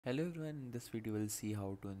Hello everyone, in this video we'll see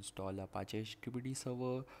how to install Apache HTTPD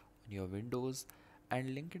server on your Windows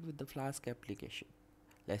and link it with the Flask application.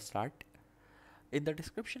 Let's start. In the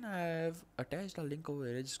description I have attached a link over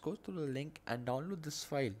here. Just go to the link and download this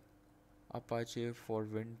file, Apache for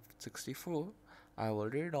Win64. I have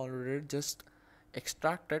already downloaded it. Just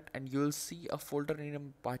extract it and you'll see a folder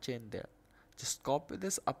named Apache in there. Just copy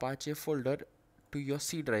this Apache folder to your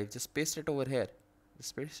C drive. Just paste it over here.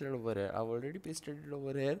 Just paste it over here. I've already pasted it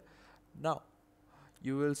over here. Now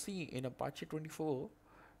you will see in Apache 24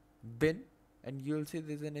 bin, and you will see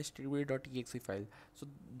this is an html.exe file. So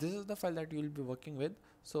this is the file that you will be working with.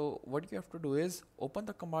 So what you have to do is open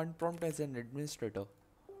the command prompt as an administrator.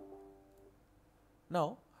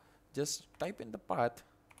 Now just type in the path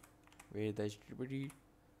where the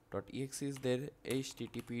httpd.exe is there,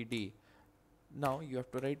 httpd. Now you have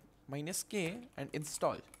to write -k and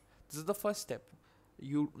install. This is the first step.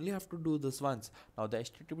 You only have to do this once. Now the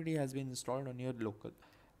httpd has been installed on your local.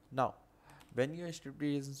 Now when your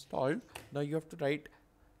httpd is installed, now you have to write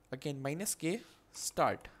again -k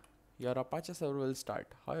start. Your Apache server will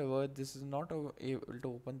start. However, this is not able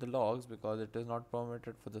to open the logs because it is not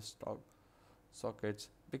permitted for the sockets,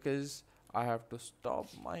 because I have to stop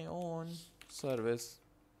my own service.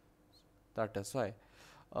 That is why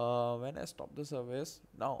when I stop the service,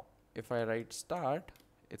 now if I write start,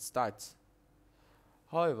 it starts.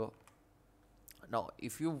 However, now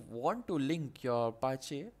if you want to link your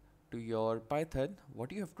Apache to your Python,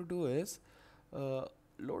 what you have to do is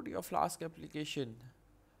load your Flask application.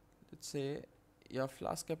 Let's say your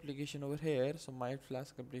Flask application over here. So my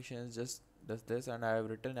Flask application is just does this, and I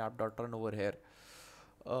have written app.run over here.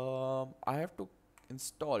 I have to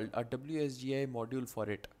install a WSGI module for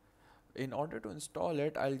it. In order to install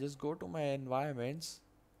it, I'll just go to my environments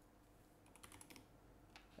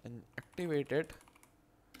and activate it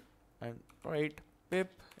and write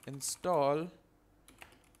pip install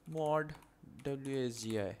mod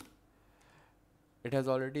WSGI. It has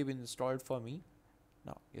already been installed for me.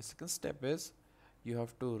 Now your second step is you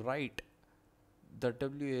have to write the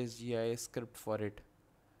WSGI script for it.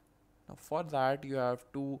 Now for that you have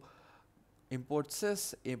to import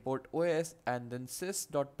sys, import os, and then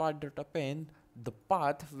sys.path.append the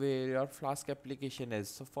path where your Flask application is.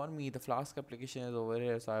 So for me the Flask application is over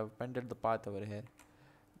here, so I have appended the path over here.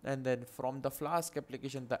 And then from the Flask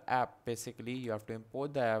application, the app, basically you have to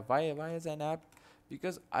import the app. Why as an app?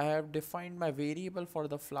 Because I have defined my variable for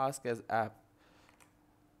the Flask as app,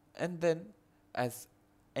 and then as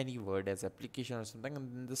any word as application or something,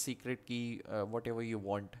 and then the secret key, whatever you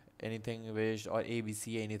want, anything wish or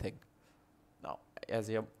abc, anything. Now as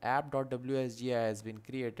your app.wsgi has been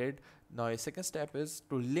created, now your second step is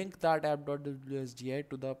to link that app.wsgi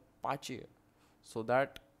to the Apache, so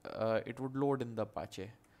that it would load in the Apache.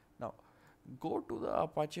 Now go to the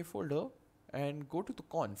Apache folder and go to the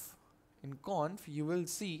conf. In conf you will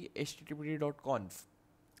see httpd.conf.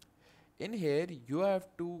 In here you have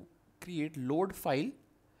to create load file,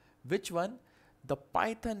 which one? The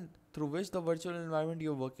Python through which the virtual environment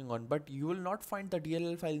you're working on, but you will not find the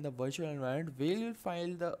DLL file in the virtual environment. Where you'll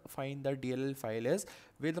find the DLL file is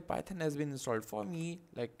where the Python has been installed. For me,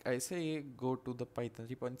 like I say, go to the Python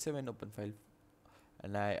 3.7 open file,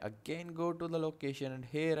 and I again go to the location, and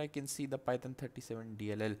here I can see the Python 37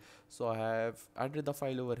 DLL. So I have added the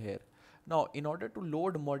file over here. Now in order to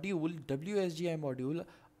load module, WSGI module,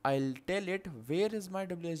 I'll tell it where is my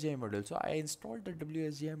WSGI module. So I installed the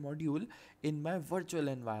WSGI module in my virtual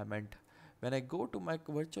environment. When I go to my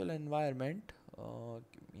virtual environment,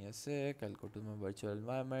 give me a sec, I'll go to my virtual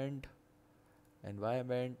environment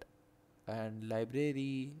and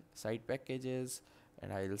library, site packages,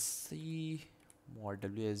 and I'll see mod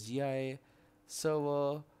WSGI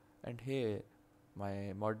server, and here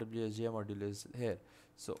my mod WSGI module is here.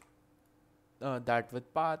 So that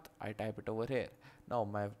with path I type it over here. Now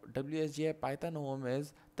my WSGI Python home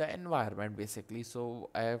is the environment basically, so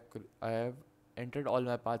I have entered all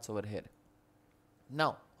my paths over here.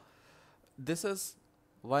 Now this is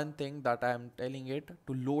one thing that I am telling it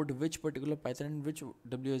to load which particular Python and which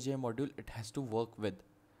WSGI module it has to work with.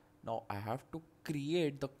 Now I have to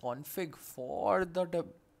create the config for the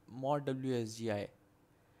mod WSGI.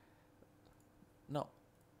 Now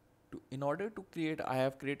in order to create, I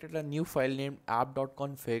have created a new file named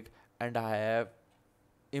app.config, and I have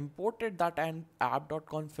imported that and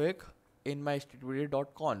app.config in my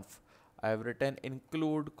httpd.conf. I have written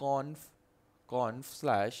include conf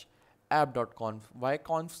slash app.conf. Why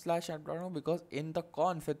conf slash app.conf? Because in the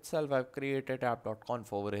conf itself I've created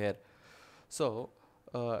app.conf over here. So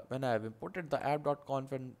when I have imported the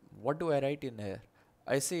app.conf, and what do I write in here?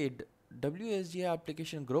 I say WSGI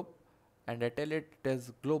application group and I tell it it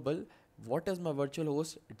is global. What is my virtual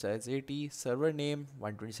host? It says 80, server name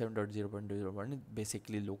 127.0.0.1,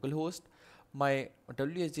 basically local host. My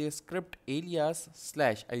WSGI script alias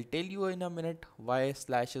slash, I'll tell you in a minute why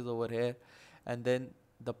slash is over here, and then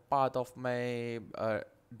the path of my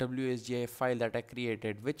WSGI file that I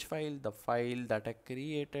created. Which file? The file that I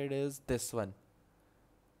created is this one.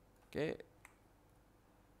 Okay.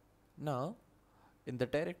 Now in the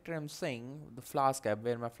directory I'm saying the Flask app,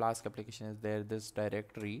 where my Flask application is there, this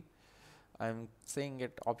directory, I'm saying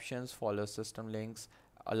it options, follow system links,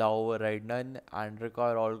 allow override none, and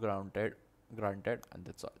require all granted, and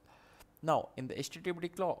that's all. Now in the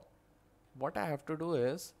HTTPD clause, what I have to do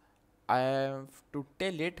is I have to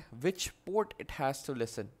tell it which port it has to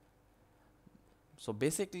listen. So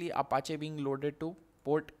basically Apache being loaded to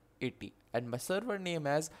port 80 and my server name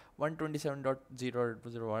as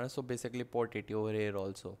 127.0.0.1, so basically port 80 over here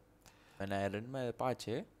also. When I run my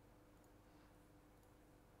Apache,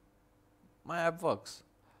 my app works,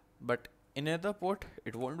 but in another port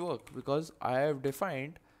it won't work because I have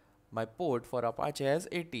defined my port for Apache as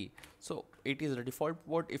 80. So 80 is the default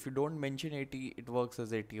port. If you don't mention 80, it works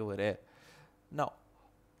as 80 over here. Now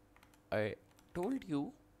I told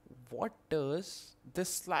you what does this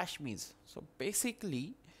slash means. So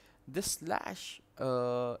basically this slash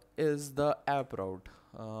is the app route.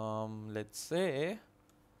 Let's say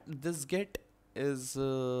this get is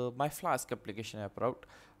my Flask application app route,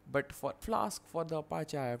 but for Flask, for the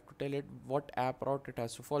Apache, I have to tell it what app route it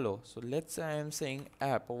has to follow. So let's say I am saying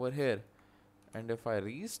app over here, and if I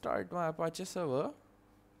restart my Apache server,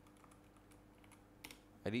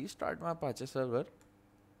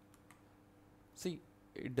 see,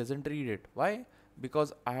 it doesn't read it. Why?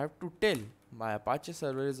 Because I have to tell my Apache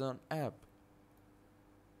server is on app.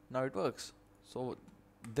 Now it works. So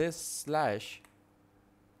this slash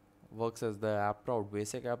works as the app route,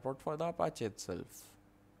 basic app route for the Apache itself.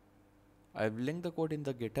 I've linked the code in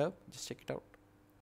the GitHub, just check it out.